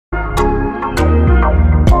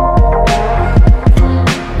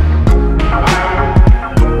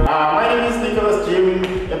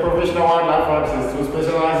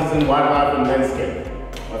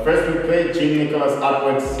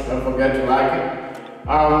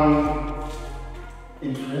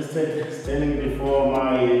Interested standing before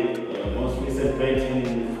my most recent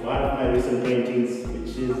painting, one of my recent paintings,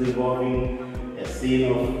 which is involving a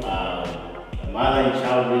scene of a mother and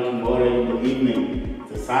child drinking water in the evening.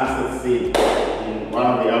 It's a sunset scene in one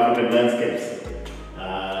of the African landscapes.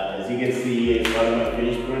 As you can see here, it's one of my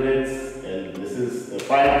finished projects, and this is the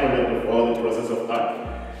final product of all the process of art.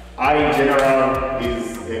 Art in general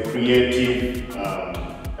is a creative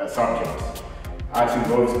subject. Art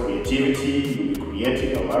involves creativity. You'll be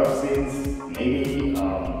creating a lot of things, maybe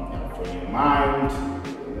from your mind,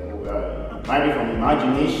 it might be from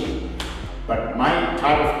imagination. But my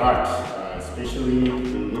type of art, especially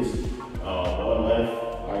in this wildlife,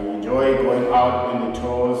 I enjoy going out in the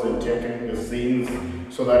tours and taking the scenes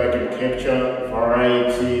so that I can capture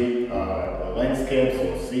variety, landscapes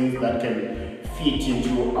or scenes that can fit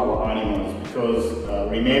into our animals. Because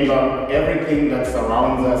remember, everything that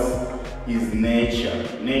surrounds us is nature.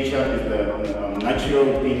 Nature is the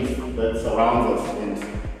natural things that surrounds us, and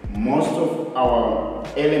most of our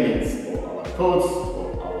elements or our thoughts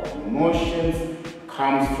or our emotions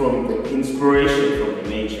comes from the inspiration from the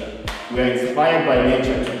nature. We are inspired by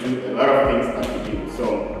nature to do a lot of things that we do.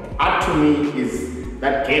 So art to me is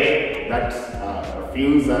that gap that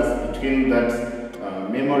fills us between that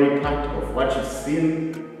memory part of what you've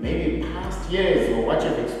seen maybe in past years or what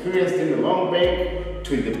you've experienced in the long back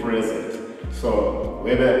to the present. So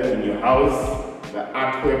whether in your house, the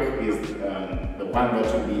artwork is the one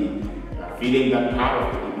that will be feeling that part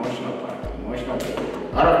of the emotional part, the emotional part.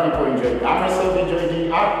 A lot of people enjoy it. I myself enjoy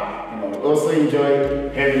doing art, and I also enjoy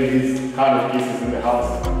having these kind of pieces in the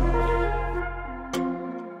house.